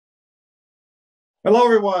Hello,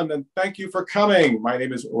 everyone, and thank you for coming. My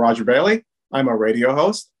name is Roger Bailey. I'm a radio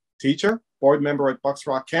host, teacher, board member at Bucks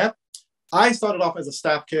Rock Camp. I started off as a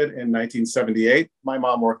staff kid in 1978. My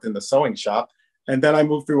mom worked in the sewing shop, and then I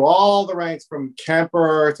moved through all the ranks from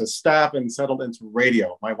camper to staff and settled into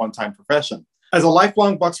radio, my one-time profession. As a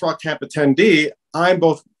lifelong Bucks Rock Camp attendee, I'm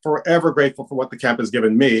both forever grateful for what the camp has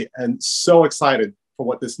given me and so excited for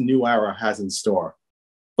what this new era has in store.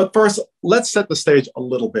 But first, let's set the stage a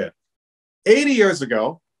little bit. 80 years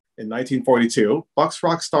ago, in 1942, Bucks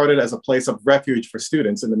Rock started as a place of refuge for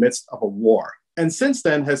students in the midst of a war, and since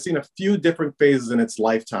then has seen a few different phases in its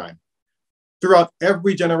lifetime. Throughout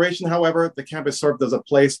every generation, however, the campus served as a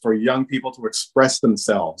place for young people to express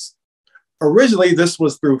themselves. Originally, this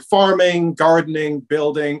was through farming, gardening,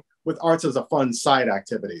 building, with arts as a fun side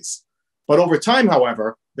activities. But over time,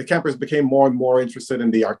 however, the campers became more and more interested in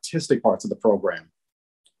the artistic parts of the program,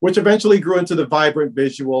 which eventually grew into the vibrant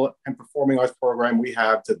visual and performing arts program we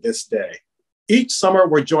have to this day. Each summer,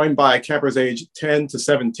 we're joined by campers aged 10 to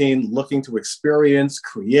 17 looking to experience,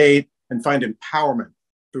 create, and find empowerment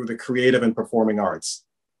through the creative and performing arts.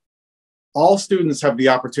 All students have the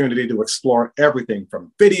opportunity to explore everything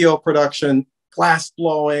from video production, glass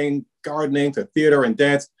blowing, gardening, to theater and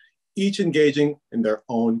dance, each engaging in their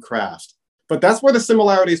own craft. But that's where the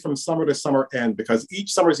similarities from summer to summer end, because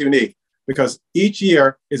each summer is unique, because each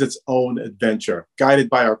year is its own adventure, guided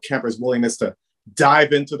by our campers' willingness to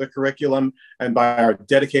dive into the curriculum and by our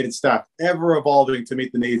dedicated staff, ever evolving to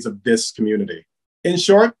meet the needs of this community. In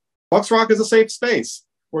short, Bucks Rock is a safe space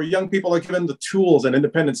where young people are given the tools and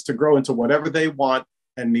independence to grow into whatever they want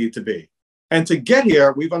and need to be. And to get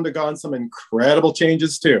here, we've undergone some incredible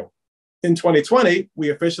changes too. In 2020,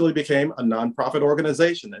 we officially became a nonprofit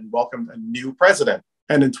organization and welcomed a new president.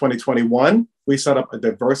 And in 2021, we set up a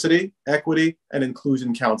Diversity, Equity, and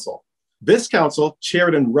Inclusion Council. This council,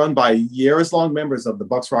 chaired and run by years-long members of the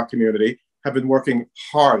Bucks Rock community, have been working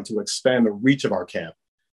hard to expand the reach of our camp.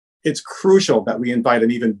 It's crucial that we invite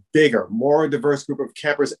an even bigger, more diverse group of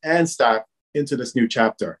campers and staff into this new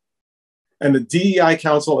chapter. And the DEI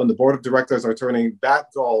Council and the Board of Directors are turning that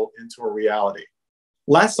goal into a reality.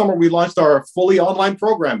 Last summer, we launched our fully online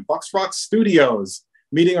program, Bucks Rock Studios,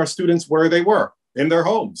 meeting our students where they were, in their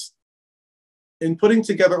homes. In putting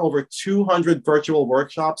together over 200 virtual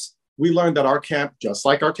workshops, we learned that our camp, just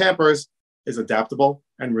like our campers, is adaptable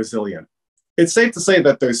and resilient. It's safe to say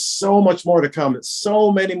that there's so much more to come,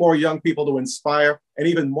 so many more young people to inspire, and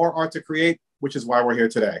even more art to create, which is why we're here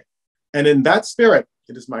today. And in that spirit,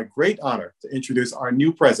 it is my great honor to introduce our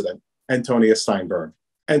new president, Antonia Steinberg.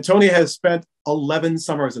 Antonia has spent 11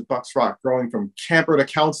 summers at Bucks Rock, growing from camper to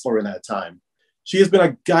counselor in that time. She has been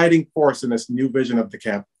a guiding force in this new vision of the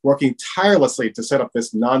camp, working tirelessly to set up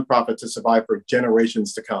this nonprofit to survive for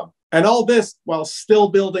generations to come. And all this while still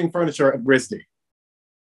building furniture at RISD.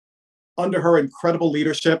 Under her incredible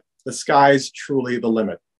leadership, the sky's truly the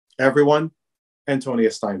limit. Everyone, Antonia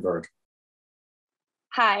Steinberg.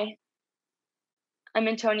 Hi, I'm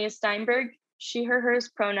Antonia Steinberg, she, her, hers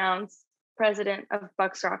pronouns, president of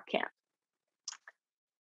Bucks Rock Camp.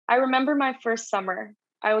 I remember my first summer.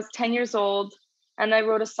 I was 10 years old, and I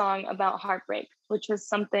wrote a song about heartbreak, which was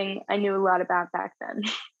something I knew a lot about back then.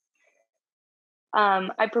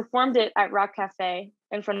 I performed it at Rock Cafe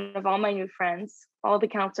in front of all my new friends, all the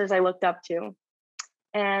counselors I looked up to,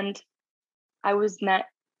 and I was met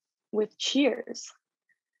with cheers.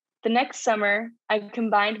 The next summer, I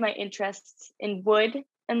combined my interests in wood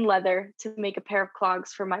and leather to make a pair of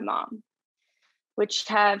clogs for my mom, which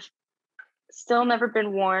have still never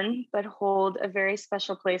been worn, but hold a very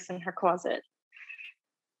special place in her closet.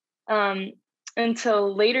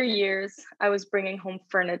 Until later years, I was bringing home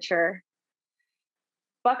furniture.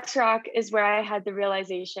 Bucks Rock is where I had the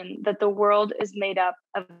realization that the world is made up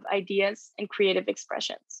of ideas and creative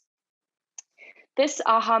expressions. This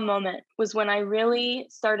aha moment was when I really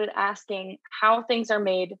started asking how things are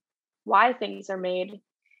made, why things are made,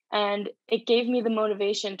 and it gave me the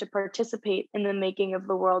motivation to participate in the making of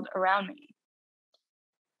the world around me.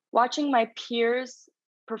 Watching my peers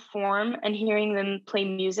perform and hearing them play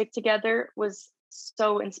music together was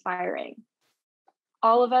so inspiring.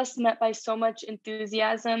 All of us met by so much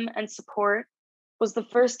enthusiasm and support was the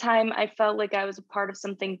first time I felt like I was a part of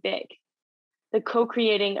something big, the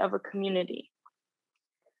co-creating of a community.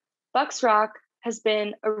 Bucks Rock has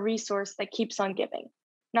been a resource that keeps on giving,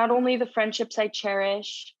 not only the friendships I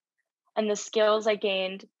cherish and the skills I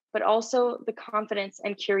gained, but also the confidence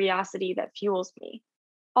and curiosity that fuels me.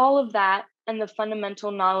 All of that and the fundamental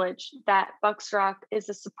knowledge that Bucks Rock is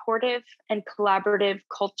a supportive and collaborative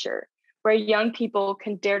culture where young people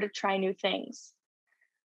can dare to try new things.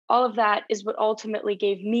 All of that is what ultimately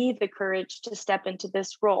gave me the courage to step into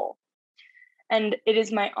this role. And it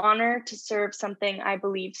is my honor to serve something I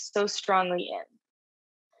believe so strongly in.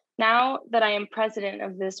 Now that I am president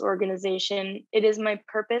of this organization, it is my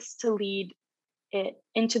purpose to lead it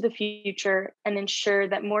into the future and ensure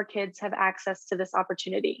that more kids have access to this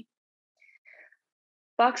opportunity.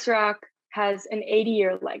 Bucks Rock has an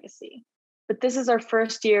 80-year legacy, but this is our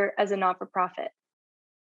first year as a not-for-profit.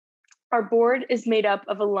 Our board is made up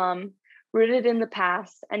of alum rooted in the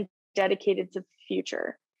past and dedicated to the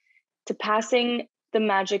future, to passing the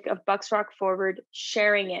magic of Bucks Rock forward,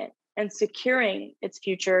 sharing it, and securing its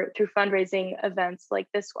future through fundraising events like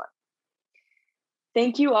this one.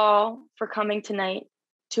 Thank you all for coming tonight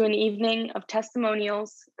to an evening of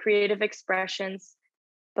testimonials, creative expressions,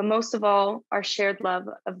 but most of all, our shared love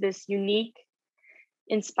of this unique,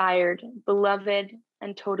 inspired, beloved,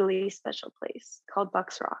 and totally special place called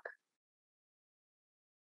Bucks Rock.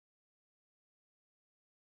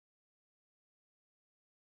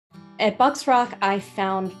 At Bucks Rock, I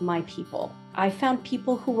found my people. I found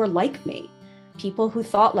people who were like me, people who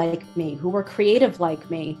thought like me, who were creative like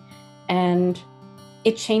me, and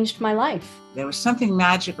it changed my life. There was something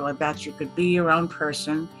magical about you could be your own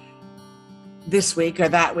person this week or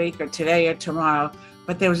that week or today or tomorrow,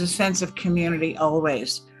 but there was a sense of community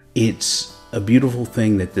always. It's a beautiful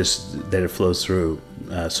thing that it flows through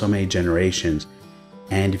so many generations.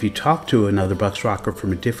 And if you talk to another Bucks Rocker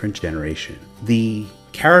from a different generation, the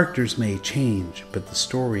characters may change, but the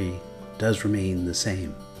story does remain the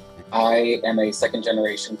same. I am a second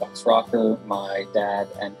generation Bucks Rocker. My dad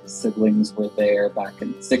and his siblings were there back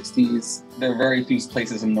in the 60s. There are very few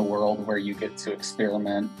places in the world where you get to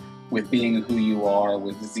experiment with being who you are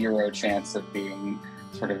with zero chance of being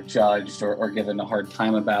sort of judged or given a hard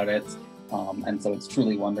time about it. And so it's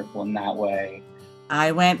truly wonderful in that way.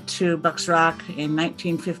 I went to Bucks Rock in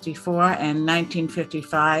 1954 and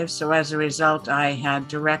 1955, so as a result, I had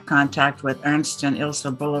direct contact with Ernst and Ilse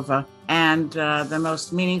Bulova. And the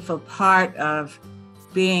most meaningful part of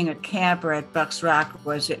being a camper at Bucks Rock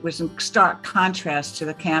was it was in stark contrast to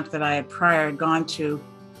the camp that I had prior gone to.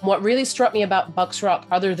 What really struck me about Bucks Rock,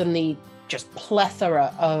 other than the just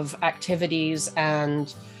plethora of activities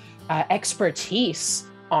and expertise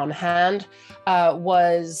on hand,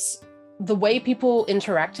 was the way people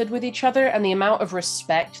interacted with each other and the amount of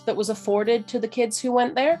respect that was afforded to the kids who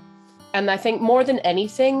went there. And I think more than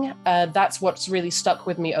anything, that's what's really stuck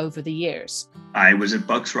with me over the years. I was at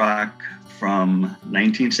Bucks Rock from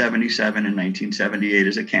 1977 and 1978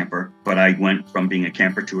 as a camper, but I went from being a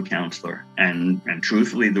camper to a counselor. And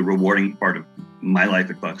truthfully, the rewarding part of my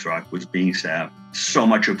life at Bucks Rock was being staff. So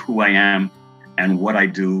much of who I am and what I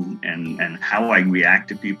do and how I react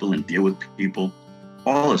to people and deal with people,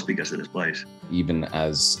 all is because of this place. Even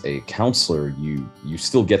as a counselor, you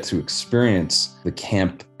still get to experience the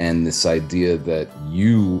camp and this idea that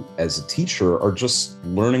you as a teacher are just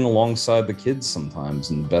learning alongside the kids sometimes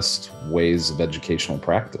in the best ways of educational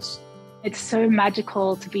practice. It's so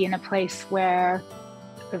magical to be in a place where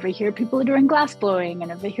over here people are doing glass blowing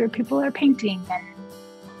and over here people are painting and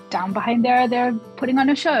down behind there they're putting on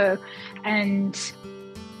a show. And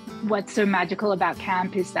what's so magical about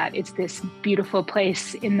camp is that it's this beautiful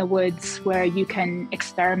place in the woods where you can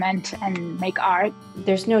experiment and make art.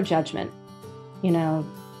 There's no judgment, you know,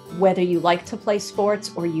 whether you like to play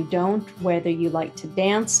sports or you don't, whether you like to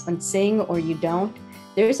dance and sing or you don't.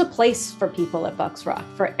 There's a place for people at Bucks Rock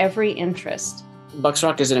for every interest. Bucks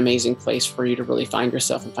Rock is an amazing place for you to really find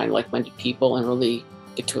yourself and find like-minded people and really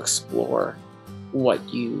get to explore what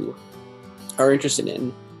you are interested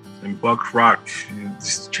in. And Bucks Rock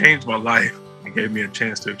just changed my life and gave me a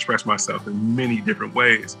chance to express myself in many different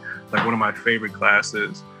ways. Like one of my favorite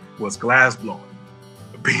classes was glass blowing.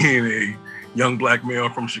 Being a young black male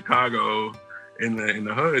from Chicago in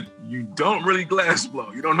the hood, you don't really glass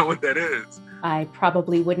blow. You don't know what that is. I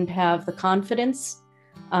probably wouldn't have the confidence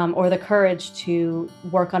or the courage to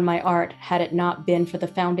work on my art had it not been for the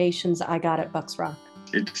foundations I got at Bucks Rock.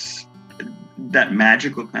 It's that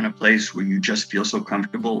magical kind of place where you just feel so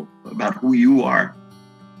comfortable about who you are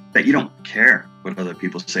that you don't care what other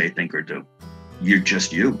people say, think, or do. You're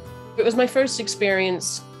just you. It was my first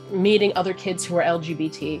experience meeting other kids who were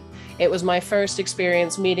LGBT. It was my first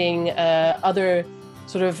experience meeting other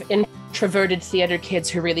sort of introverted theater kids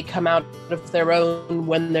who really come out of their own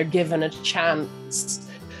when they're given a chance.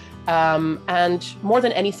 And more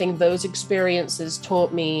than anything, those experiences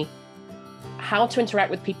taught me how to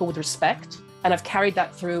interact with people with respect. And I've carried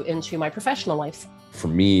that through into my professional life. For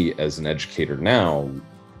me, as an educator now,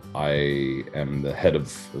 I am the head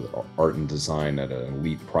of art and design at an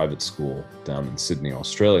elite private school down in Sydney,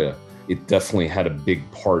 Australia. it definitely had a big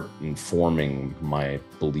part in forming my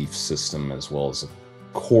belief system as well as a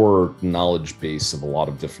core knowledge base of a lot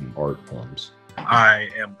of different art forms. I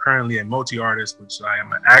am currently a multi-artist, which I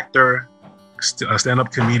am an actor, a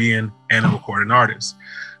stand-up comedian, and a recording artist.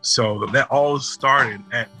 So that all started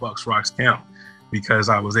at Bucks Rock's camp because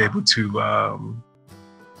I was able to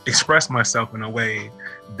express myself in a way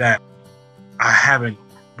that I haven't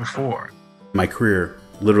before. My career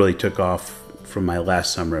literally took off from my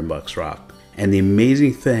last summer in Bucks Rock. And the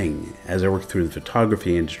amazing thing, as I worked through the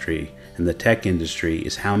photography industry and the tech industry,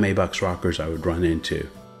 is how many Bucks Rockers I would run into.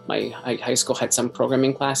 My high school had some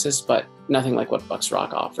programming classes, but nothing like what Bucks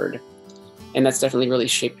Rock offered. And that's definitely really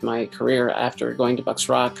shaped my career. After going to Bucks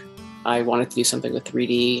Rock, I wanted to do something with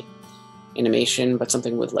 3D animation, but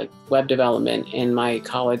something with like web development. And my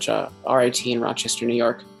college, RIT in Rochester, New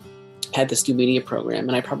York, had this new media program,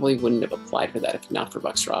 and I probably wouldn't have applied for that if not for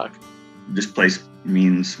Bucks Rock. This place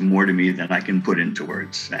means more to me than I can put into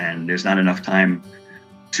words, and there's not enough time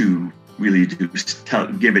to really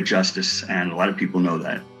give it justice, and a lot of people know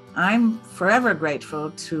that. I'm forever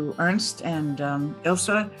grateful to Ernst and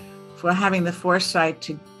Ilse for having the foresight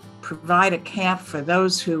to provide a camp for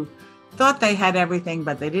those who thought they had everything,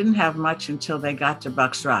 but they didn't have much until they got to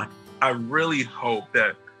Bucks Rock. I really hope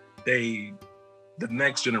that the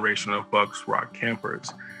next generation of Bucks Rock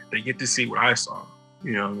campers, they get to see what I saw.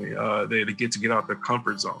 You know what I mean? They get to get out their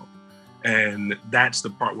comfort zone. And that's the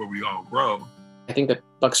part where we all grow. I think that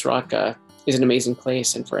Bucks Rock is an amazing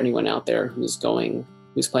place. And for anyone out there who's planning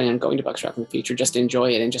on going to Bucks Rock in the future, just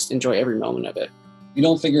enjoy it and just enjoy every moment of it. You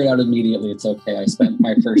don't figure it out immediately, it's okay. I spent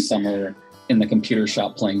my first summer in the computer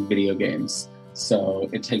shop playing video games. So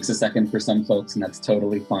it takes a second for some folks, and that's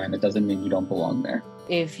totally fine. It doesn't mean you don't belong there.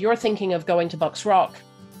 If you're thinking of going to Bucks Rock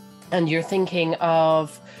and you're thinking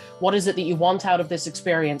of what is it that you want out of this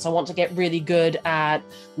experience? I want to get really good at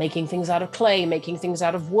making things out of clay, making things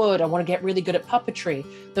out of wood. I want to get really good at puppetry.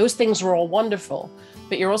 Those things are all wonderful,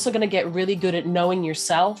 but you're also going to get really good at knowing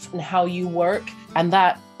yourself and how you work. And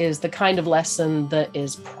that is the kind of lesson that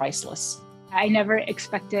is priceless. I never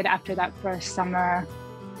expected after that first summer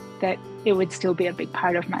that it would still be a big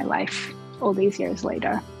part of my life all these years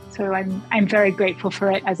later. So I'm very grateful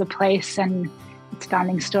for it as a place, and its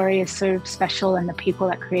founding story is so special, and the people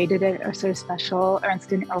that created it are so special,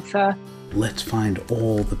 Ernst and Ilse. Let's find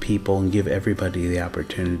all the people and give everybody the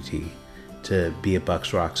opportunity to be at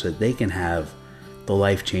Bucks Rock so that they can have the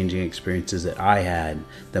life-changing experiences that I had,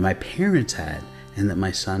 that my parents had, and that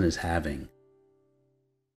my son is having.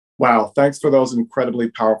 Wow, thanks for those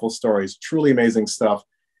incredibly powerful stories. Truly amazing stuff.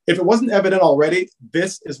 If it wasn't evident already,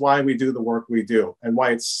 this is why we do the work we do and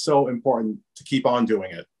why it's so important to keep on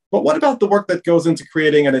doing it. But what about the work that goes into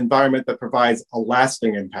creating an environment that provides a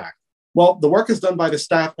lasting impact? Well, the work is done by the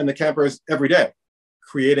staff and the campers every day,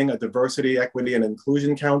 creating a diversity, equity, and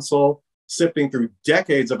inclusion council, sifting through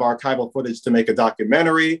decades of archival footage to make a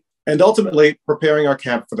documentary, and ultimately preparing our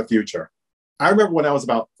camp for the future. I remember when I was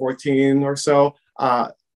about 14 or so,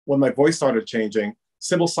 when my voice started changing,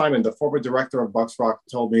 Sybil Simon, the former director of Bucks Rock,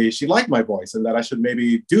 told me she liked my voice and that I should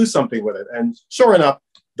maybe do something with it. And sure enough,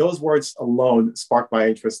 those words alone sparked my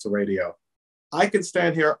interest to radio. I could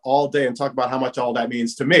stand here all day and talk about how much all that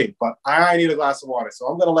means to me, but I need a glass of water. So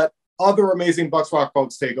I'm going to let other amazing Bucks Rock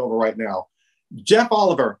folks take over right now. Jeff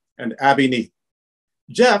Oliver and Abby Neat.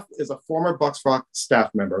 Jeff is a former Bucks Rock staff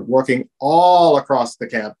member working all across the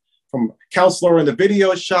camp, from counselor in the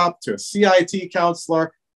video shop to a CIT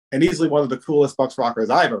counselor, and easily one of the coolest Bucks Rockers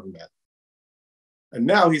I've ever met. And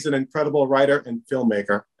now he's an incredible writer and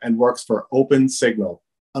filmmaker and works for Open Signal,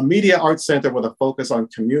 a media arts center with a focus on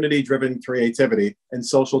community-driven creativity and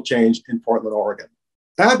social change in Portland, Oregon.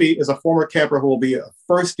 Abby is a former camper who will be a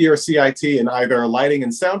first-year CIT in either lighting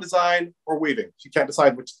and sound design or weaving. She can't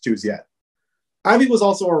decide which to choose yet. Abby was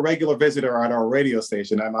also a regular visitor at our radio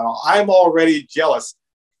station. I'm already jealous,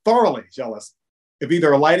 thoroughly jealous, of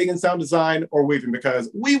either lighting and sound design or weaving, because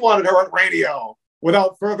we wanted her on radio.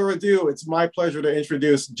 Without further ado, it's my pleasure to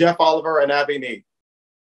introduce Jeff Oliver and Abby Neat.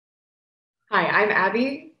 Hi, I'm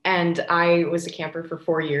Abby, and I was a camper for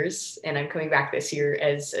 4 years, and I'm coming back this year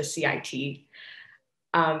as a CIT.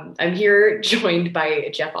 I'm here joined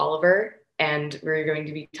by Jeff Oliver, and we're going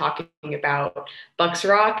to be talking about Bucks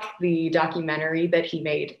Rock, the documentary that he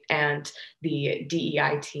made, and the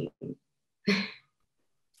DEI team.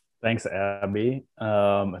 Thanks, Abby.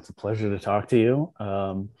 It's a pleasure to talk to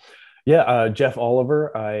you. Jeff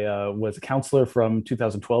Oliver. I was a counselor from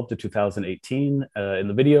 2012 to 2018 in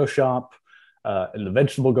the video shop, in the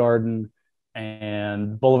vegetable garden,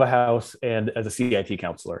 and Boulevard House, and as a CIT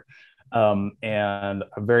counselor. And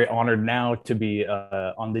I'm very honored now to be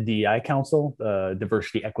on the DEI Council,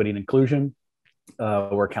 Diversity, Equity, and Inclusion.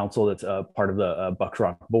 We're a council that's part of the Bucks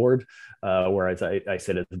Rock board, whereas I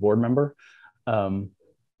sit as a board member.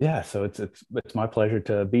 Yeah, so it's my pleasure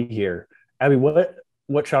to be here. Abby, what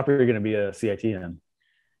shop are you going to be a CIT in?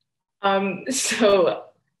 So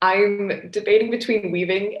I'm debating between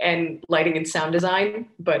weaving and lighting and sound design,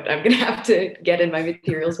 but I'm going to have to get in my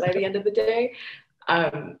materials by the end of the day.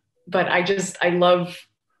 But I love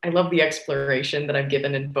the exploration that I've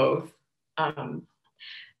given in both.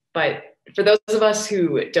 But for those of us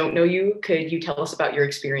who don't know you, could you tell us about your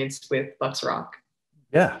experience with Bucks Rock?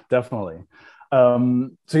 Yeah, definitely. So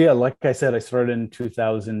yeah, like I said, I started in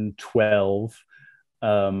 2012,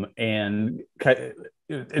 and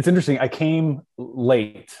it's interesting. I came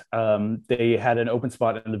late. They had an open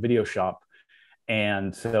spot in the video shop,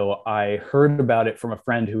 and so I heard about it from a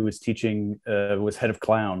friend who was teaching, was head of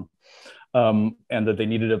clown, and that they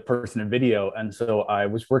needed a person in video. And so I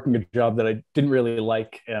was working a job that I didn't really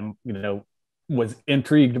like, and was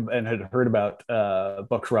intrigued and had heard about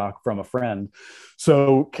Bucks Rock from a friend.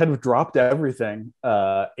 So kind of dropped everything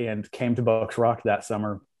and came to Bucks Rock that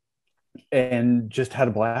summer and just had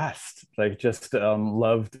a blast. Like just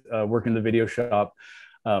loved working in the video shop,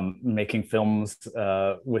 making films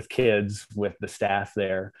with kids, with the staff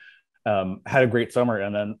there. Had a great summer,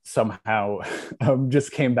 and then somehow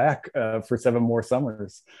just came back for 7 more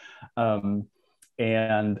summers.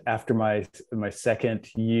 And after my second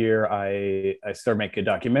year, I started making a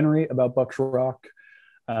documentary about Bucks Rock,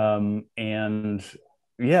 and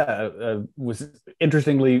yeah, was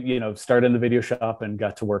interestingly, started in the video shop and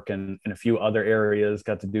got to work in a few other areas.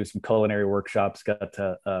 Got to do some culinary workshops. Got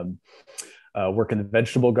to work in the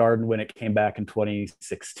vegetable garden when it came back in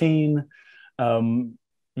 2016.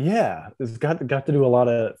 Yeah, it's got to do a lot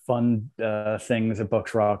of fun things at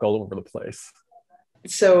Bucks Rock all over the place.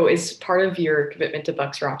 So as part of your commitment to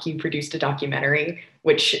Bucks Rock, you produced a documentary,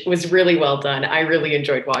 which was really well done. I really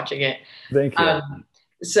enjoyed watching it. Thank you.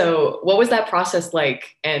 So what was that process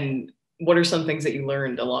like? And what are some things that you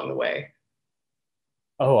learned along the way?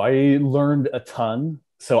 Oh, I learned a ton.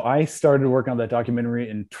 So I started working on that documentary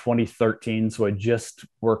in 2013. So I just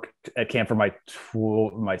worked at camp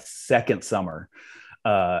for my second summer.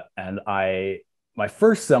 And my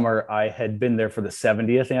first summer, I had been there for the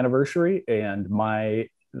 70th anniversary, and my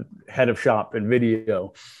head of shop in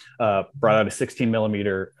video brought out a 16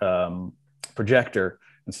 millimeter projector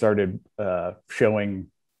and started showing,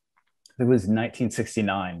 it was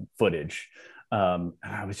 1969 footage. And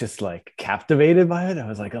I was just like captivated by it. I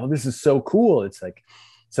was like, oh, this is so cool. It's like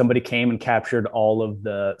somebody came and captured all of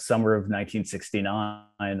the summer of 1969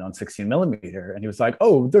 on 16 millimeter. And he was like,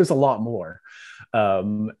 oh, there's a lot more.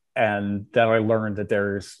 And then I learned that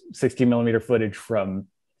there's 16 millimeter footage from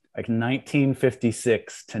like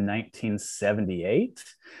 1956 to 1978.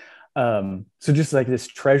 So just like this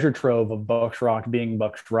treasure trove of Bucks Rock being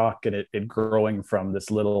Bucks Rock, and it growing from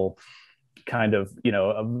this little kind of,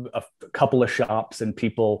 a couple of shops and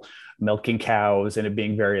people milking cows, and it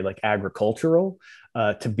being very like agricultural,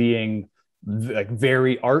 to being like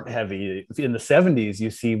very art heavy. In the 70s, you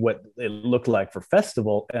see what it looked like for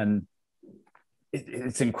festival, and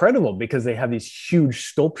it's incredible because they have these huge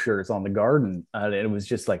sculptures on the garden. And it was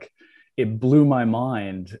just like, it blew my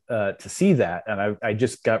mind to see that. And I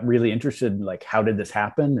just got really interested in like, how did this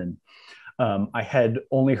happen? And I had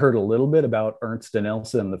only heard a little bit about Ernst and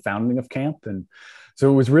Ilse and the founding of camp. And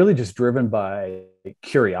so it was really just driven by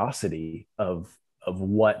curiosity of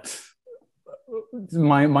what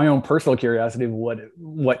my own personal curiosity of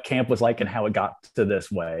what camp was like and how it got to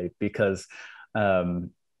this way, because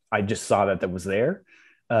I just saw that was there.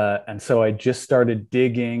 And so I just started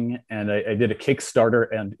digging, and I did a Kickstarter,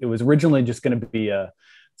 and it was originally just going to be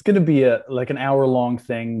like an hour-long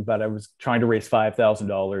thing, but I was trying to raise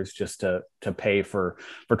 $5,000 just to pay for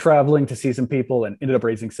traveling to see some people, and ended up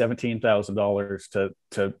raising $17,000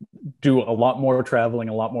 to do a lot more traveling,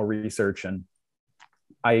 a lot more research. And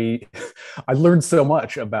I learned so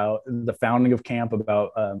much about the founding of camp,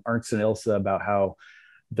 about Ernst and Ilse, about how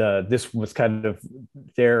this was kind of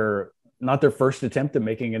not their first attempt at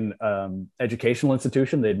making an educational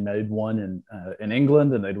institution. They'd made one in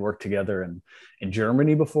England, and they'd worked together in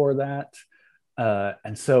Germany before that.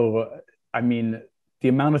 And so, I mean, the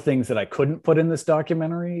amount of things that I couldn't put in this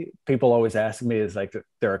documentary, people always ask me, is like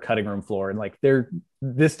they're a cutting room floor. And like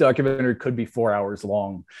this documentary could be 4 hours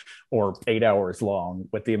long or 8 hours long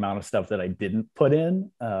with the amount of stuff that I didn't put in.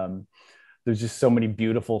 There's just so many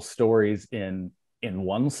beautiful stories in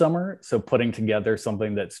one summer. So putting together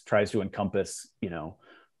something that tries to encompass,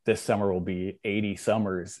 this summer will be 80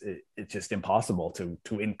 summers. It's just impossible to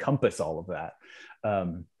encompass all of that.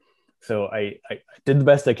 So I did the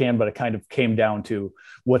best I can, but it kind of came down to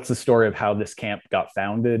what's the story of how this camp got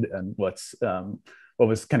founded, and what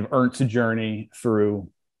was kind of Ernst's journey through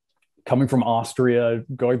coming from Austria,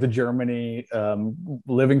 going to Germany,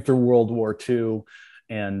 living through World War II,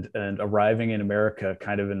 and arriving in America,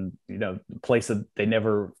 kind of in a place that they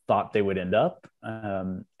never thought they would end up,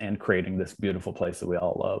 and creating this beautiful place that we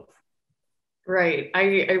all love. Right.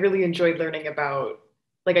 I really enjoyed learning about,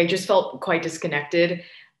 like, I just felt quite disconnected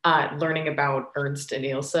learning about Ernst and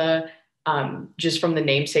Ilse, just from the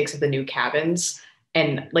namesakes of the new cabins.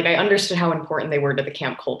 And like, I understood how important they were to the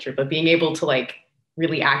camp culture, but being able to like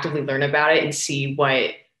really actively learn about it and see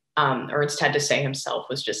what Ernst had to say himself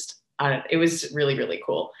was just, it was really, really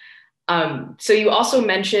cool. So you also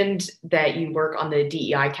mentioned that you work on the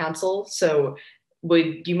DEI Council. So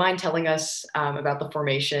would you mind telling us about the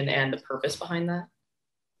formation and the purpose behind that?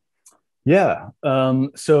 Yeah.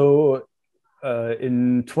 So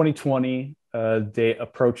in 2020, they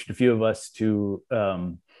approached a few of us to,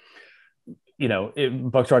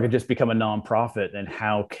 Bucks Rock had just become a nonprofit, and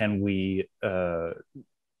how can we,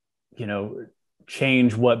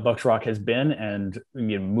 change what Bucks Rock has been and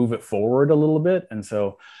move it forward a little bit. And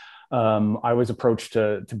so I was approached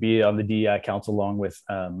to be on the DEI Council along with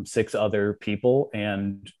 6 other people,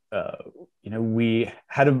 and we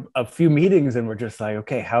had a few meetings, and we're just like,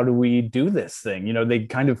 okay, how do we do this thing? They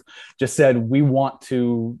kind of just said, we want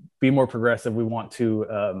to be more progressive. We want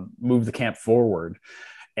to move the camp forward.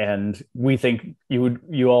 And we think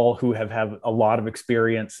you all who have had a lot of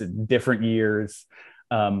experience in different years,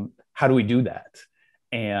 how do we do that?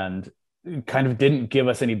 And kind of didn't give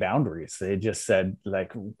us any boundaries. They just said,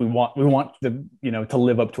 like, we want to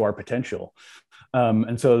live up to our potential.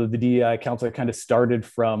 And so the DEI Council kind of started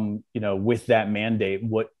from, with that mandate,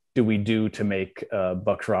 what do we do to make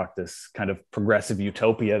Bucks Rock this kind of progressive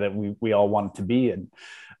utopia that we all want it to be in?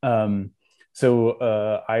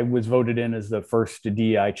 So I was voted in as the first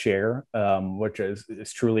DEI chair, which is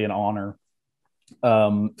truly an honor.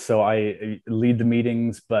 So I lead the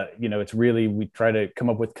meetings, but it's really, we try to come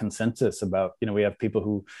up with consensus about, we have people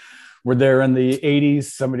who were there in the 80s,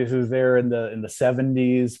 somebody who's there in the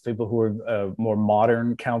 70s, people who are more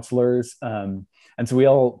modern counselors. And so we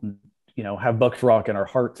all, have Bucks Rock in our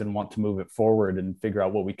hearts and want to move it forward and figure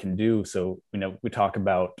out what we can do. So, we talk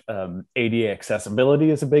about ADA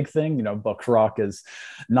accessibility is a big thing. Bucks Rock is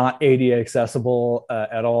not ADA accessible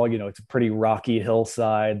at all. It's a pretty rocky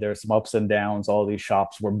hillside. There's some ups and downs. All these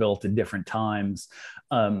shops were built at different times.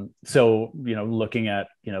 So, looking at,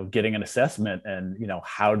 getting an assessment and,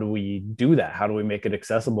 how do we do that? How do we make it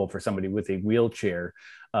accessible for somebody with a wheelchair?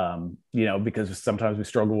 Because sometimes we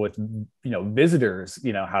struggle with, visitors,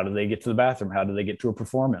 how do they get to the bathroom? How do they get to a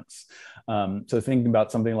performance? So thinking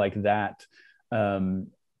about something like that, one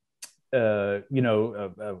of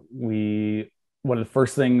the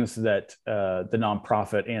first things that the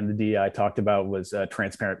nonprofit and the DEI talked about was a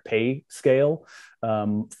transparent pay scale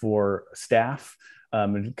for staff.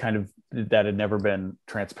 And kind of that had never been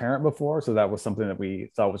transparent before. So that was something that we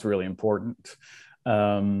thought was really important.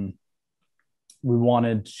 We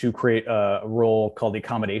wanted to create a role called the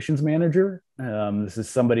accommodations manager. This is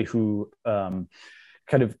somebody who kind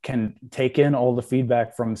of can take in all the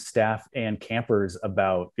feedback from staff and campers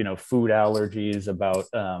about, food allergies,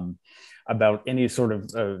 about any sort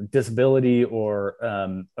of disability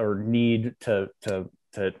or need to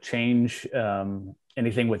change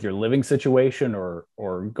anything with your living situation or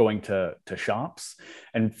going to shops,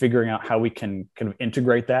 and figuring out how we can kind of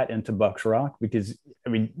integrate that into Bucks Rock. Because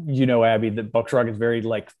Abby, that Bucks Rock is very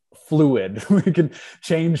like fluid. We can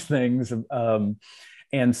change things.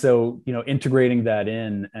 And so, integrating that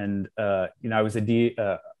in, and I was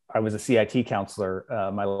a CIT counselor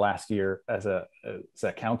my last year as a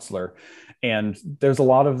counselor, and there's a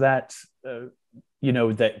lot of that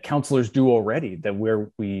that counselors do already, that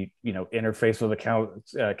where we interface with a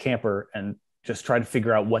camper and just try to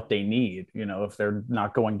figure out what they need, if they're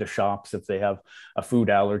not going to shops, if they have a food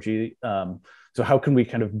allergy. So how can we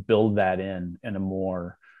kind of build that in a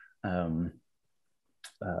more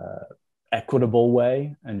equitable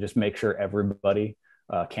way, and just make sure everybody,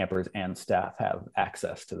 campers and staff, have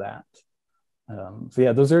access to that. So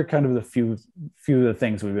yeah, those are kind of the few of the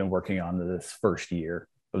things we've been working on this first year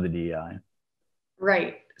of the DEI.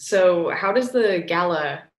 Right. So how does the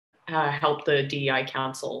Gala help the DEI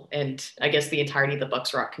Council and I guess the entirety of the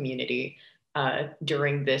Bucks Rock community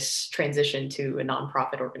during this transition to a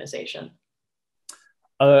nonprofit organization?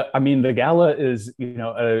 The Gala is,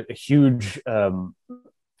 a huge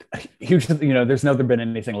huge, there's never been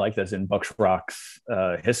anything like this in Bucks Rock's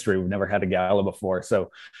history. We've never had a gala before.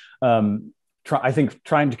 So I think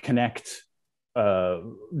trying to connect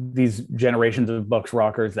these generations of Bucks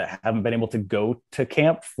Rockers that haven't been able to go to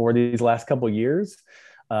camp for these last couple of years,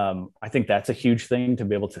 I think that's a huge thing. To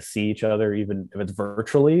be able to see each other, even if it's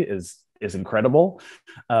virtually, is incredible.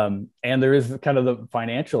 And there is kind of the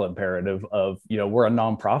financial imperative of, we're a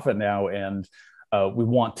nonprofit now, and we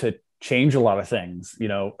want to change a lot of things.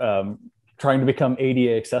 Trying to become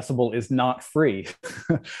ADA accessible is not free.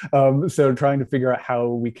 So trying to figure out how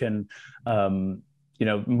we can,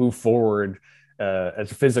 move forward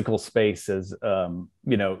as a physical space, as,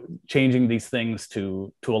 changing these things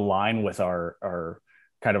to align with our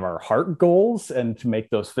kind of our heart goals, and to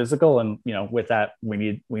make those physical. And, with that, we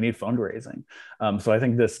need fundraising. So I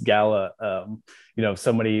think this gala,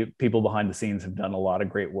 so many people behind the scenes have done a lot of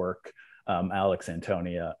great work. Alex,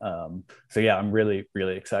 Antonia. So yeah, I'm really,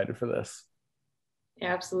 really excited for this.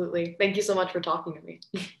 Yeah, absolutely. Thank you so much for talking to me.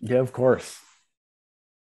 Yeah, of course.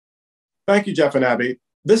 Thank you, Jeff and Abby.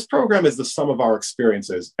 This program is the sum of our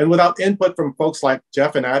experiences. And without input from folks like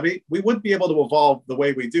Jeff and Abby, we wouldn't be able to evolve the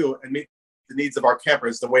way we do and meet the needs of our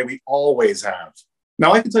campers the way we always have.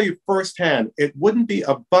 Now, I can tell you firsthand, it wouldn't be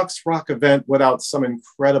a Bucks Rock event without some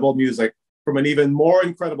incredible music from an even more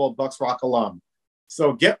incredible Bucks Rock alum.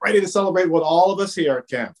 So get ready to celebrate with all of us here at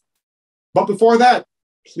camp. But before that,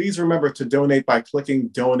 please remember to donate by clicking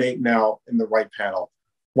Donate Now in the right panel.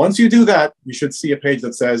 Once you do that, you should see a page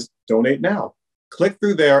that says Donate Now. Click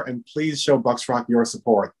through there and please show Bucks Rock your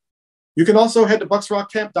support. You can also head to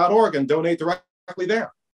bucksrockcamp.org and donate directly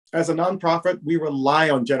there. As a nonprofit, we rely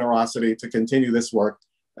on generosity to continue this work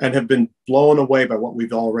and have been blown away by what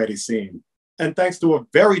we've already seen. And thanks to a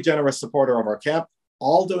very generous supporter of our camp,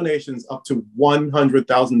 all donations up to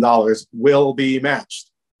 $100,000 will be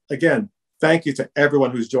matched. Again, thank you to everyone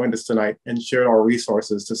who's joined us tonight and shared our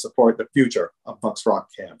resources to support the future of Bucks Rock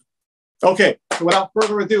Camp. Okay, so without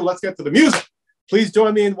further ado, let's get to the music. Please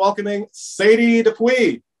join me in welcoming Sadie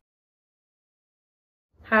Dupuy.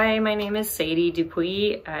 Hi, my name is Sadie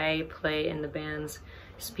Dupuy. I play in the bands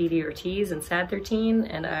Speedy Ortiz and Sad 13,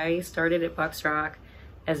 and I started at Bucks Rock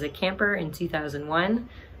as a camper in 2001.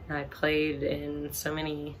 I played in so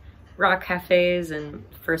many rock cafes, and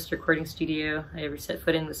first recording studio I ever set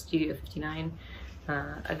foot in was Studio 59.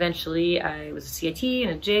 Eventually I was a CIT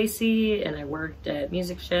and a JC, and I worked at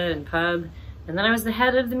Music Shed and Pub, and then I was the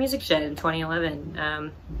head of the Music Shed in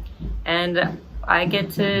 2011. And I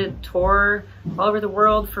get to tour all over the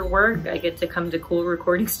world for work. I get to come to cool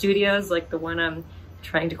recording studios like the one I'm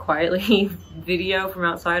trying to quietly video from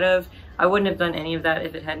outside of. I wouldn't have done any of that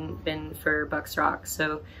if it hadn't been for Bucks Rock.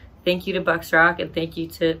 So thank you to Bucks Rock, and thank you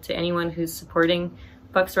to anyone who's supporting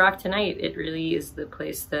Bucks Rock tonight. It really is the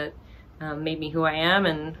place that made me who I am,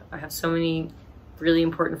 and I have so many really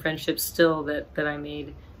important friendships still that I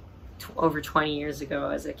made over 20 years ago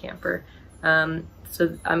as a camper.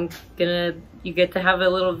 So you get to have a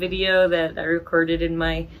little video that I recorded in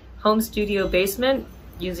my home studio basement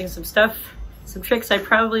using some tricks I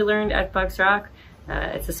probably learned at Bucks Rock.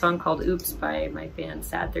 It's a song called Oops by my band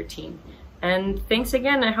Sad 13. And thanks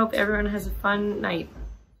again. I hope everyone has a fun night.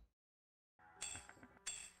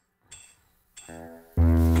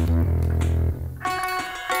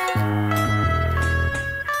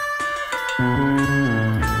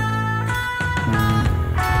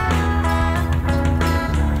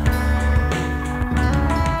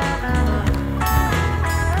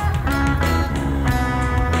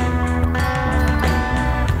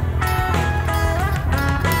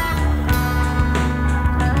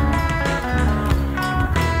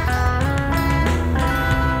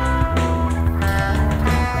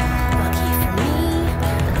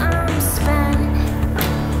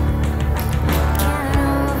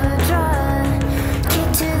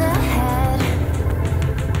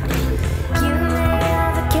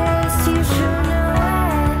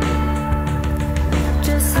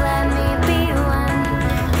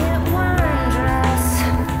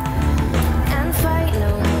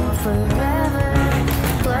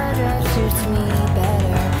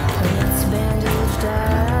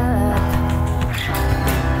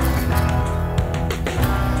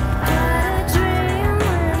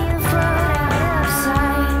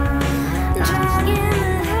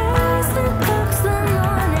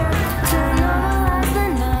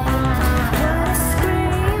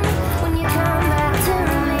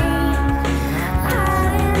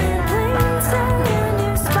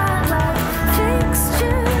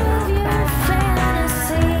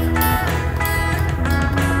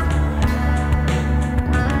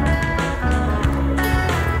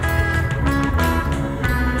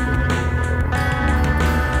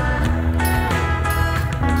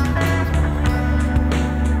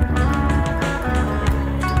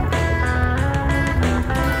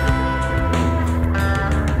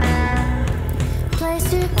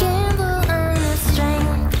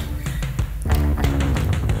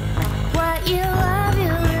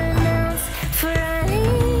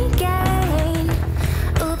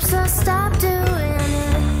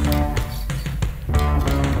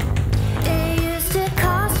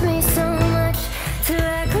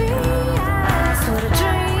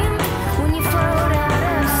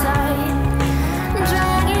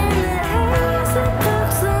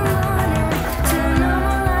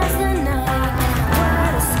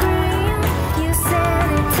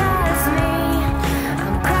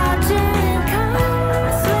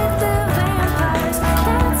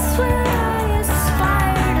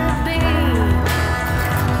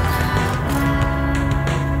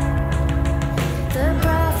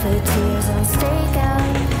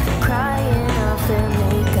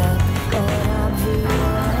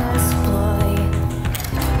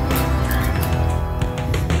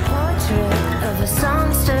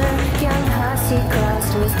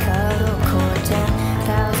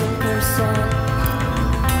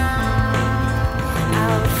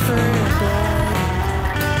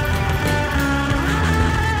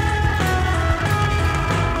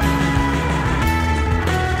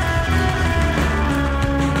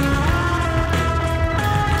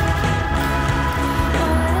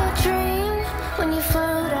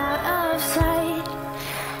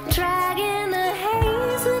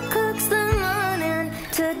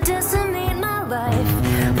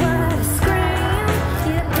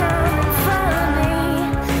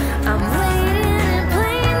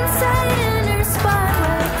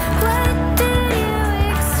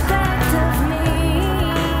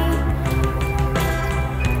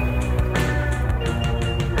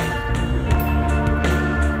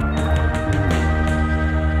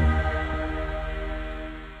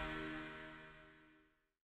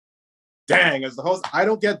 Dang, as the host, I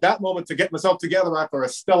don't get that moment to get myself together after a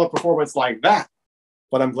stellar performance like that.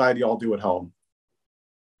 But I'm glad you all do at home.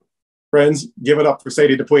 Friends, give it up for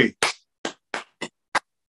Sadie Dupuy.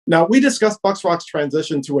 Now, we discussed Bucks Rock's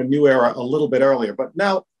transition to a new era a little bit earlier, but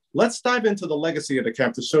now let's dive into the legacy of the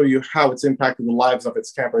camp to show you how it's impacted the lives of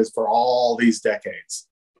its campers for all these decades.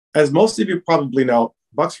 As most of you probably know,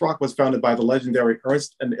 Bucks Rock was founded by the legendary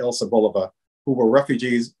Ernst and Ilse Bulova, who were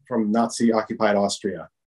refugees from Nazi-occupied Austria.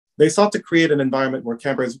 They sought to create an environment where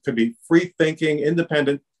campers could be free-thinking,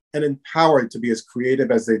 independent, and empowered to be as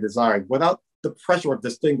creative as they desired without the pressure of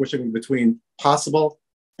distinguishing between possible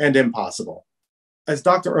and impossible. As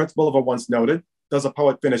Dr. Ernst Bulova once noted, does a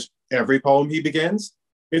poet finish every poem he begins?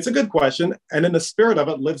 It's a good question, and in the spirit of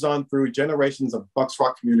it lives on through generations of Bucks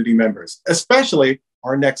Rock community members, especially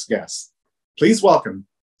our next guests. Please welcome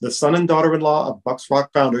the son and daughter-in-law of Bucks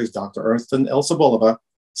Rock founders, Dr. Ernst and Ilse Bulova,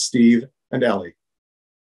 Steve and Ellie.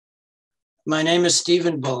 My name is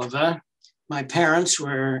Stephen Bulova. My parents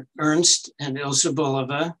were Ernst and Ilse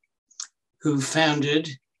Bulova, who founded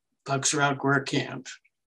Bucks Rock Work Camp.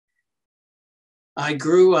 I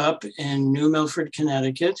grew up in New Milford,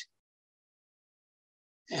 Connecticut,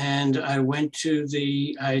 and I attended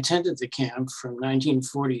the camp from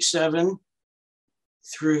 1947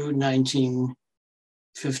 through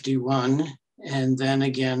 1951, and then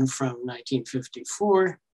again from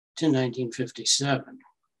 1954 to 1957.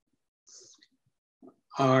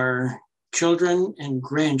 Our children and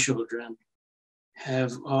grandchildren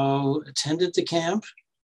have all attended the camp,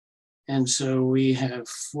 and so we have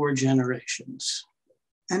 4 generations.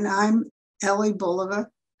 And I'm Ellie Bulova.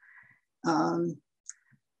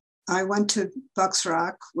 I went to Bucks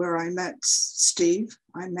Rock where I met Steve.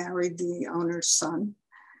 I married the owner's son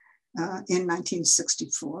in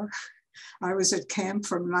 1964. I was at camp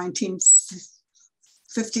from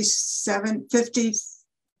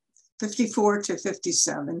 1954 to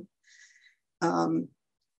 57. I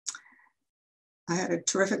had a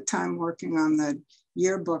terrific time working on the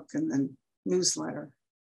yearbook and the newsletter.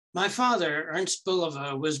 My father, Ernst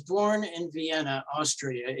Bulova, was born in Vienna,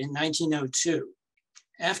 Austria in 1902.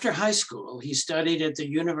 After high school, he studied at the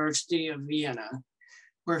University of Vienna,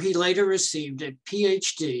 where he later received a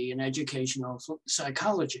PhD in educational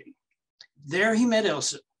psychology. There he met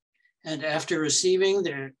Ilse, and after receiving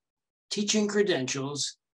their teaching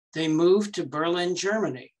credentials, they moved to Berlin,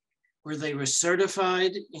 Germany, where they were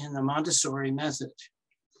certified in the Montessori method.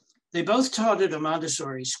 They both taught at a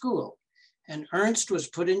Montessori school, and Ernst was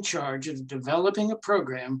put in charge of developing a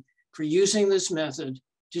program for using this method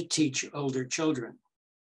to teach older children.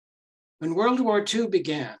 When World War II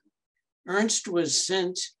began, Ernst was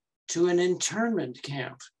sent to an internment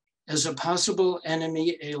camp as a possible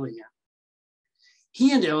enemy alien.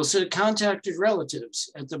 He and Ilse contacted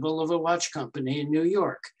relatives at the Bulova Watch Company in New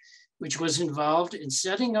York, which was involved in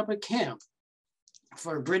setting up a camp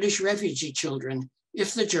for British refugee children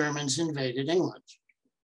if the Germans invaded England.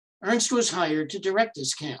 Ernst was hired to direct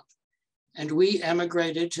this camp, and we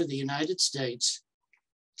emigrated to the United States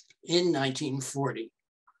in 1940.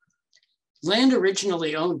 Land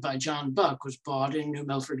originally owned by John Buck was bought in New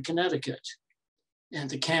Milford, Connecticut, and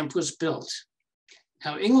the camp was built.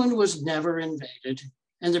 Now, England was never invaded,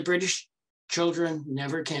 and the British children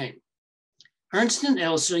never came. Ernst and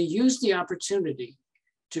Ilse used the opportunity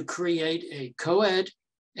to create a co-ed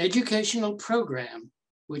educational program,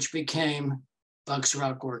 which became Bucks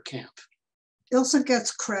Rock Work Camp. Ilse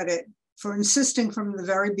gets credit for insisting from the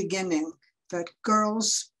very beginning that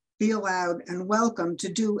girls be allowed and welcome to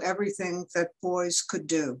do everything that boys could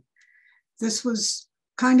do. This was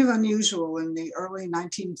kind of unusual in the early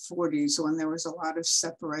 1940s when there was a lot of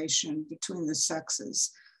separation between the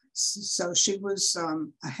sexes. So she was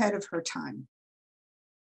ahead of her time.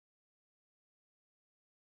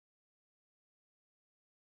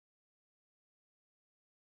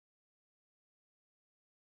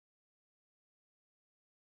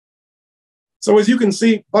 So as you can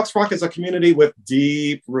see, Bucks Rock is a community with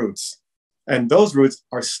deep roots, and those roots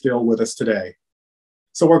are still with us today.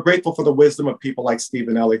 So we're grateful for the wisdom of people like Steve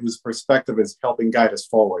and Ellie, whose perspective is helping guide us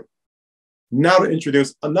forward. Now to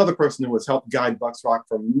introduce another person who has helped guide Bucks Rock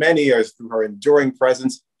for many years through her enduring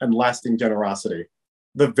presence and lasting generosity.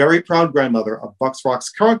 The very proud grandmother of Bucks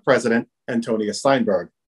Rock's current president, Antonia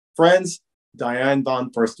Steinberg. Friends, Diane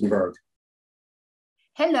von Furstenberg.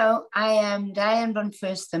 Hello, I am Diane von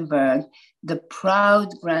Furstenberg, the proud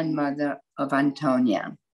grandmother of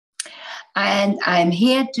Antonia. And I'm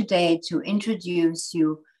here today to introduce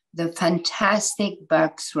you the fantastic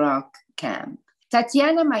Bucks Rock camp.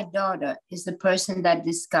 Tatiana, my daughter, is the person that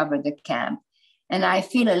discovered the camp. And I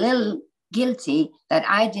feel a little guilty that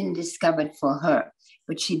I didn't discover it for her,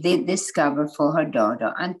 but she did discover for her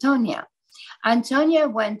daughter, Antonia. Antonia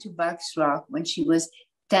went to Bucks Rock when she was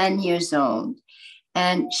 10 years old,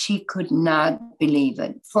 and she could not believe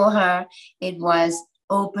it. For her, it was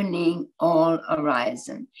opening all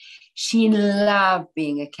horizon. She loved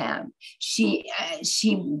being at camp. She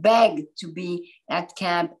begged to be at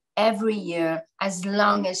camp every year as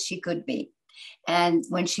long as she could be. And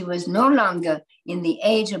when she was no longer in the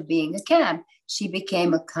age of being a camp, she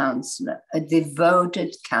became a counselor, a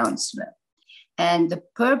devoted counselor. And the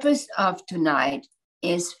purpose of tonight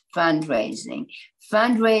is fundraising.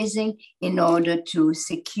 Fundraising in order to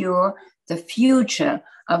secure the future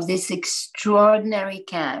of this extraordinary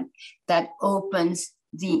camp that opens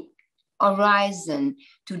the horizon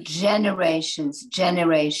to generations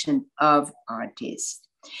of artists.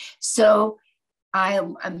 So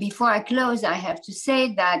before I close, I have to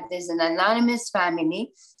say that there's an anonymous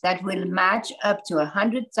family that will match up to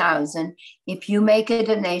 100,000 if you make a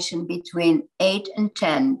donation between 8 and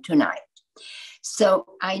 10 tonight. So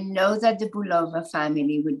I know that the Bulova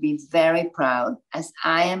family would be very proud, as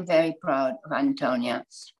I am very proud of Antonia,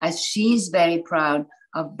 as she's very proud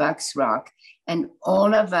of Bucks Rock, and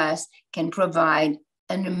all of us can provide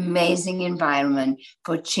an amazing environment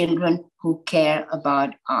for children who care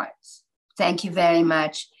about arts. Thank you very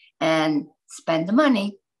much, and spend the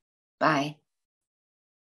money. Bye.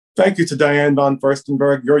 Thank you to Diane von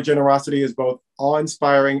Furstenberg. Your generosity is both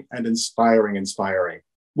awe-inspiring and inspiring.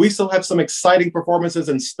 We still have some exciting performances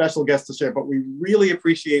and special guests to share, but we really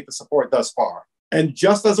appreciate the support thus far. And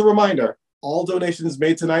just as a reminder, all donations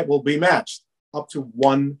made tonight will be matched up to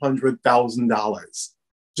 $100,000.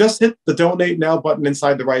 Just hit the Donate Now button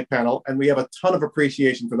inside the right panel, and we have a ton of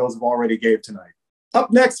appreciation for those who already gave tonight. Up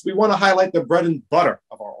next, we want to highlight the bread and butter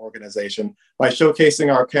of our organization by showcasing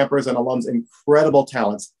our campers and alums' incredible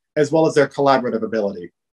talents, as well as their collaborative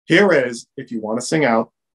ability. Here is If You Want to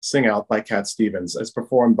Sing Out by Cat Stevens, as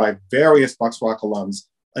performed by various Bucks Rock alums,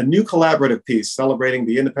 a new collaborative piece celebrating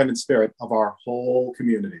the independent spirit of our whole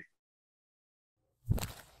community.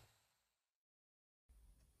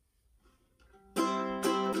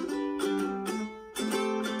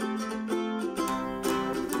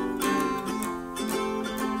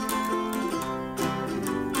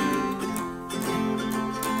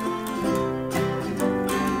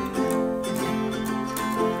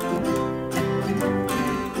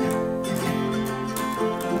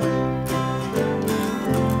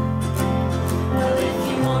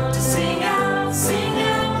 Sing out,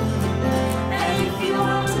 and if you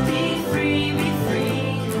want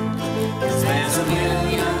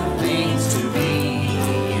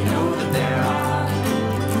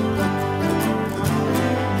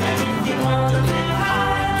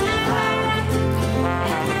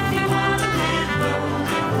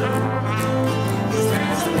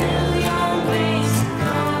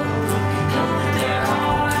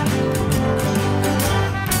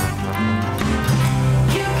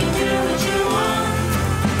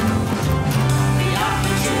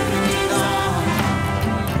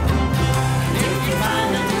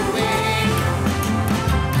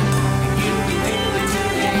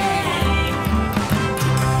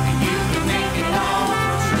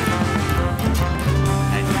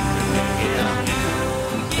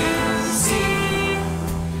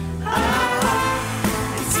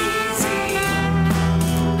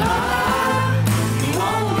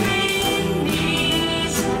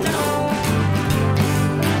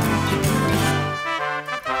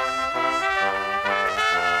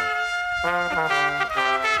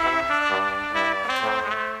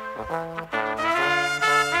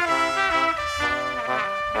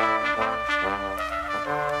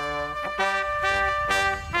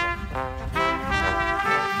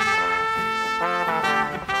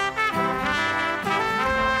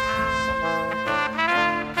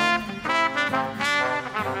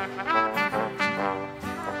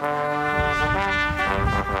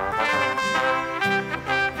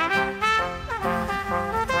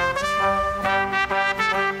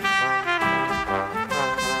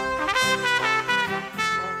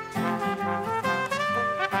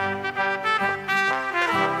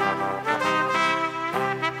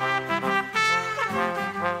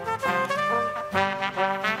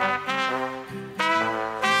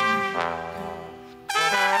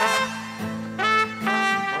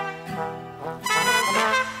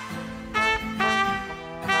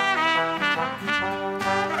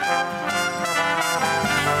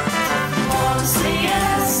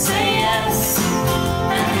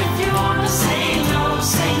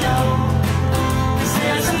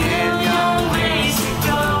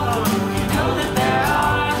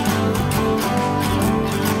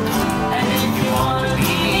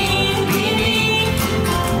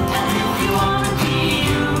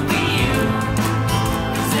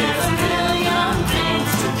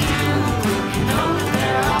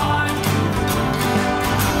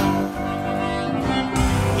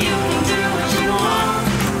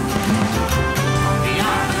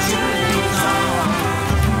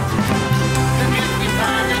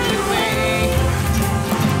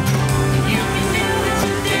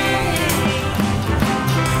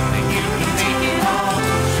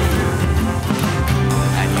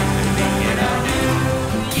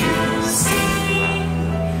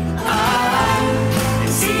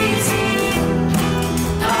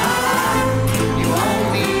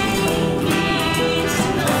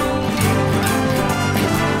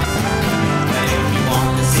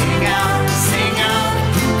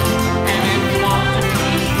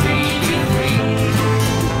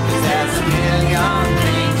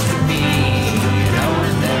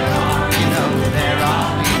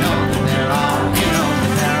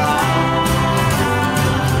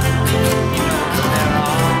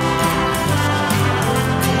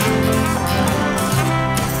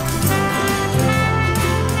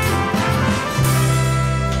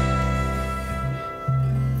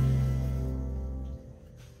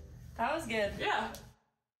good. Yeah.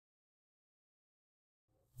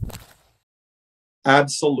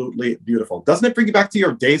 Absolutely beautiful. Doesn't it bring you back to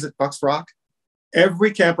your days at Bucks Rock?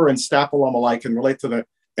 Every camper and staff alum alike can relate to the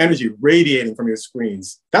energy radiating from your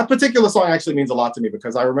screens. That particular song actually means a lot to me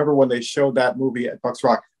because I remember when they showed that movie at Bucks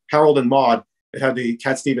Rock, Harold and Maude, it had the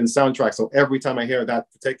Cat Stevens soundtrack. So every time I hear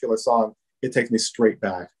that particular song, it takes me straight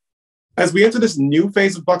back. As we enter this new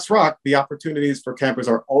phase of Bucks Rock, the opportunities for campers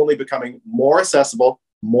are only becoming more accessible,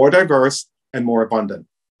 more diverse, and more abundant.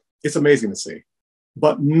 It's amazing to see.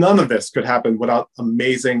 But none of this could happen without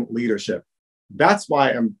amazing leadership. That's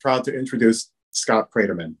why I'm proud to introduce Scott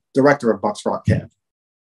Craterman, director of Bucks Rock Camp.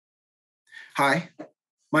 Hi,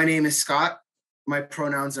 my name is Scott. My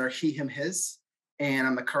pronouns are he, him, his, and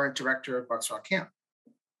I'm the current director of Bucks Rock Camp.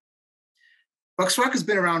 Bucks Rock has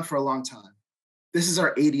been around for a long time. This is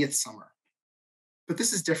our 80th summer, but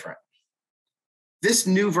this is different. This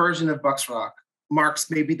new version of Bucks Rock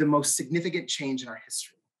marks maybe the most significant change in our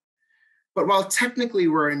history. But while technically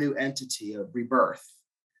we're a new entity, a rebirth,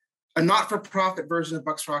 a not-for-profit version of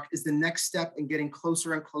Bucks Rock is the next step in getting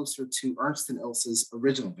closer and closer to Ernst and Ilse's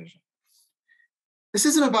original vision. This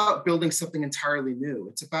isn't about building something entirely new.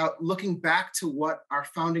 It's about looking back to what our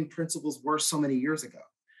founding principles were so many years ago,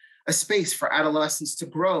 a space for adolescents to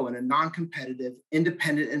grow in a non-competitive,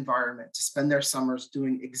 independent environment to spend their summers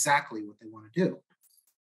doing exactly what they want to do.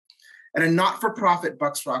 And a not-for-profit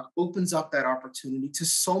Bucks Rock opens up that opportunity to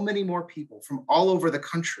so many more people from all over the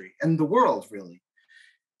country and the world, really,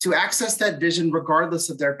 to access that vision regardless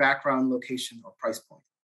of their background, location, or price point.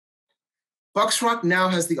 Bucks Rock now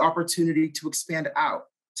has the opportunity to expand out,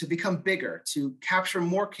 to become bigger, to capture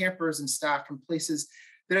more campers and staff from places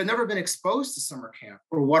that have never been exposed to summer camp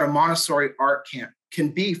or what a Montessori art camp can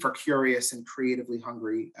be for curious and creatively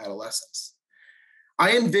hungry adolescents.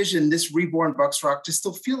 I envision this reborn Bucks Rock to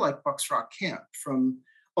still feel like Bucks Rock Camp, from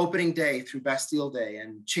opening day through Bastille Day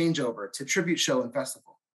and changeover to tribute show and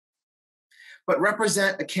festival, but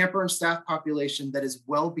represent a camper and staff population that is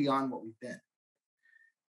well beyond what we've been.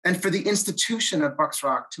 And for the institution of Bucks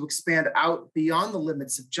Rock to expand out beyond the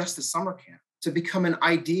limits of just a summer camp, to become an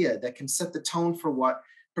idea that can set the tone for what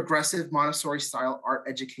progressive Montessori-style art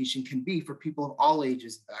education can be for people of all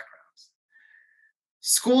ages and backgrounds.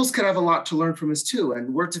 Schools could have a lot to learn from us too,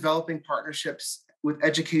 and we're developing partnerships with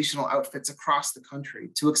educational outfits across the country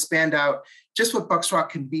to expand out just what Bucks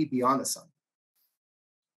Rock can be beyond the summer.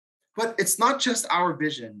 But it's not just our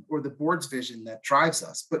vision or the board's vision that drives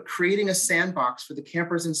us, but creating a sandbox for the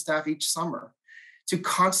campers and staff each summer to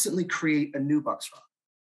constantly create a new Bucks Rock.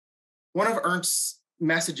 One of Ernst's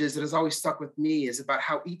messages that has always stuck with me is about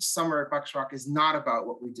how each summer at Bucks Rock is not about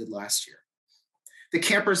what we did last year. The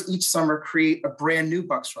campers each summer create a brand new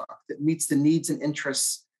Bucks Rock that meets the needs and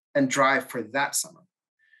interests and drive for that summer.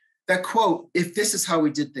 That quote, "If this is how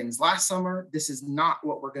we did things last summer, this is not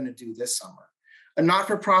what we're going to do this summer." A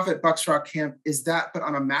not-for-profit Bucks Rock Camp is that, but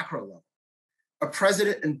on a macro level. A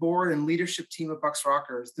president and board and leadership team of Bucks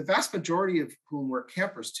Rockers, the vast majority of whom were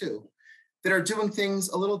campers too, that are doing things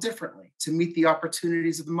a little differently to meet the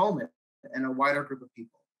opportunities of the moment and a wider group of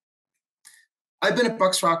people. I've been at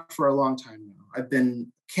Bucks Rock for a long time now. I've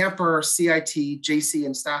been camper, CIT, JC,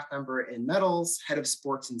 and staff member in medals, head of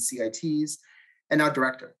sports and CITs, and now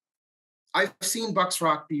director. I've seen Bucks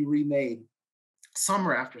Rock be remade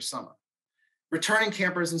summer after summer. Returning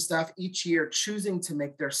campers and staff each year choosing to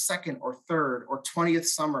make their second or third or 20th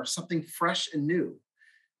summer something fresh and new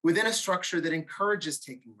within a structure that encourages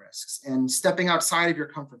taking risks and stepping outside of your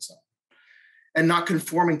comfort zone and not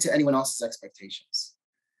conforming to anyone else's expectations.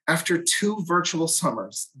 After 2 virtual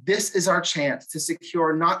summers, this is our chance to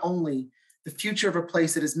secure not only the future of a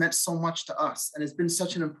place that has meant so much to us and has been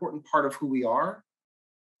such an important part of who we are,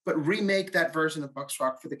 but remake that version of Bucks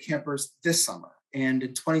Rock for the campers this summer and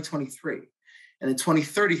in 2023 and in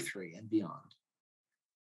 2033 and beyond.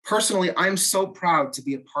 Personally, I'm so proud to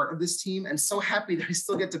be a part of this team and so happy that I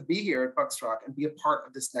still get to be here at Bucks Rock and be a part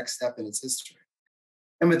of this next step in its history.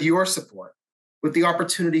 And with your support, with the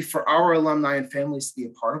opportunity for our alumni and families to be a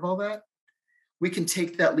part of all that, we can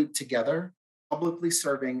take that leap together, publicly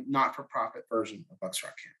serving not-for-profit version of Bucks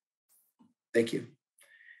Rock Camp. Thank you.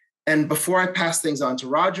 And before I pass things on to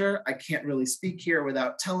Roger, I can't really speak here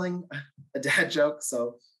without telling a dad joke,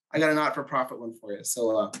 so I got a not-for-profit one for you.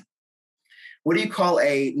 So what do you call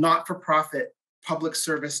a not-for-profit public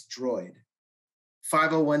service droid?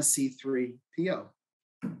 501c3 PO.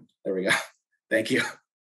 There we go. Thank you.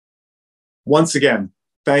 Once again,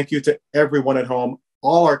 thank you to everyone at home,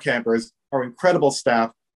 all our campers, our incredible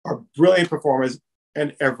staff, our brilliant performers,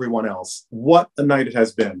 and everyone else. What a night it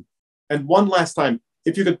has been. And one last time,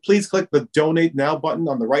 if you could please click the Donate Now button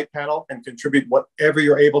on the right panel and contribute whatever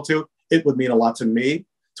you're able to. It would mean a lot to me,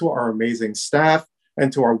 to our amazing staff,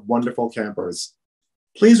 and to our wonderful campers.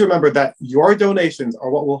 Please remember that your donations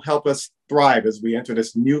are what will help us thrive as we enter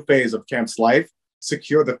this new phase of camp's life,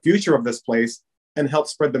 secure the future of this place, and help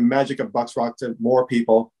spread the magic of Bucks Rock to more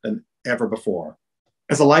people than ever before.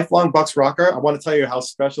 As a lifelong Bucks Rocker, I want to tell you how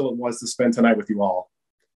special it was to spend tonight with you all.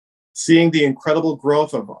 Seeing the incredible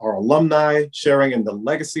growth of our alumni, sharing in the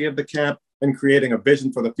legacy of the camp, and creating a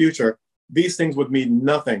vision for the future, these things would mean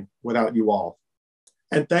nothing without you all.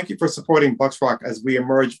 And thank you for supporting Bucks Rock as we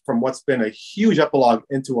emerge from what's been a huge epilogue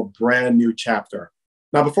into a brand new chapter.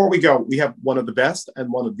 Now, before we go, we have one of the best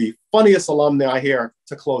and one of the funniest alumni here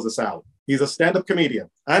to close us out. He's a stand-up comedian,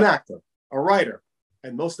 an actor, a writer,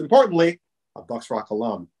 and most importantly, a Bucks Rock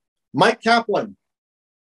alum. Mike Kaplan.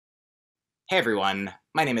 Hey everyone,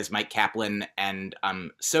 my name is Mike Kaplan, and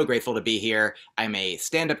I'm so grateful to be here. I'm a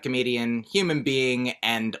stand-up comedian, human being,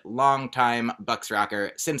 and longtime Bucks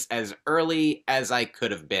Rocker since as early as I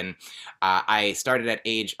could have been. I started at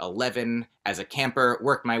age 11 as a camper,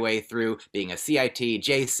 worked my way through being a CIT,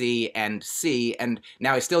 JC, and C, and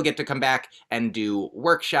now I still get to come back and do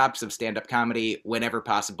workshops of stand-up comedy whenever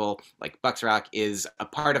possible. Like, Bucks Rock is a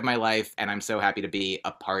part of my life, and I'm so happy to be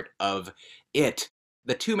a part of it.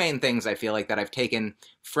 The two main things I feel like that I've taken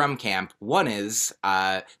from camp, one is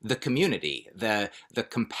the community, the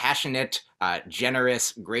compassionate,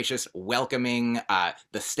 generous, gracious, welcoming,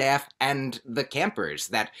 the staff, and the campers,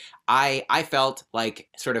 that I felt like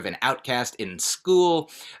sort of an outcast in school,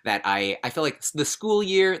 that I felt like the school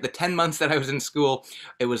year, the 10 months that I was in school,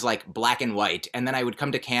 it was like black and white, and then I would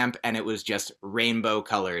come to camp and it was just rainbow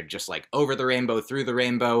colored, just like over the rainbow, through the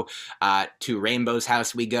rainbow, to Rainbow's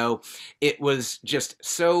house we go. It was just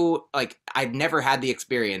so, like, I'd never had the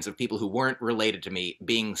experience of people who weren't related to me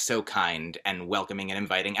being so kind and welcoming and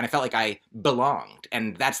inviting, and I felt like I belonged.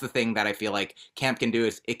 And that's the thing that I feel like camp can do,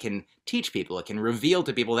 is it can teach people, it can reveal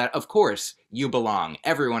to people that, of course, you belong,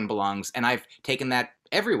 everyone belongs, and I've taken that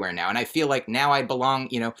everywhere now, and I feel like now I belong,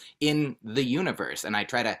 in the universe, and I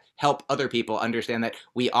try to help other people understand that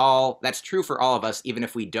that's true for all of us, even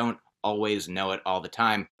if we don't always know it all the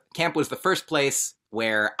time. Camp was the first place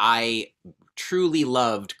where I truly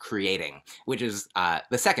loved creating, which is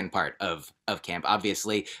the second part of camp.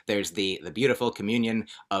 Obviously, there's the beautiful communion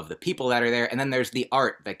of the people that are there, and then there's the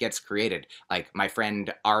art that gets created. Like my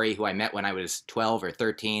friend Ari, who I met when I was 12 or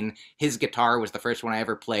 13, his guitar was the first one I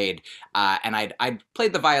ever played, and I'd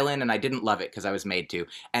played the violin, and I didn't love it because I was made to.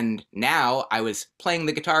 And now I was playing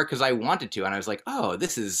the guitar because I wanted to, and I was like, oh,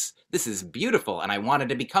 this is beautiful, and I wanted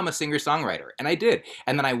to become a singer-songwriter, and I did.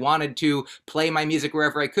 And then I wanted to play my music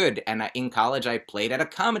wherever I could, and in college I played at a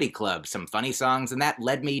comedy club, some funny songs, and that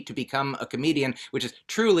led me to become a comedian, which is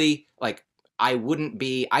truly, like, I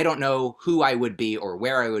don't know who I would be or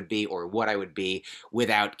where I would be or what I would be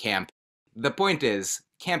without camp. The point is,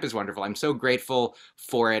 camp is wonderful. I'm so grateful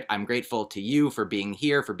for it. I'm grateful to you for being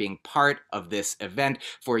here, for being part of this event,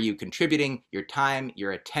 for you contributing your time,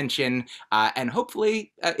 your attention, and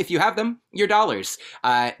hopefully, if you have them, your dollars,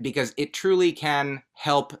 because it truly can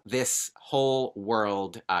help this whole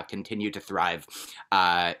world continue to thrive,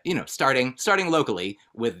 starting locally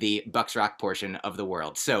with the Bucks Rock portion of the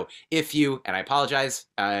world. So if you, and I apologize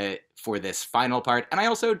for this final part, and I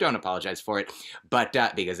also don't apologize for it, but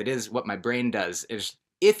because it is what my brain does, is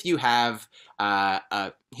if you have,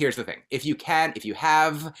 here's the thing, if you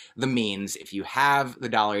have the means, if you have the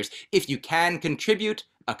dollars, if you can contribute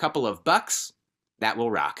a couple of bucks, that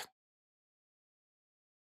will rock.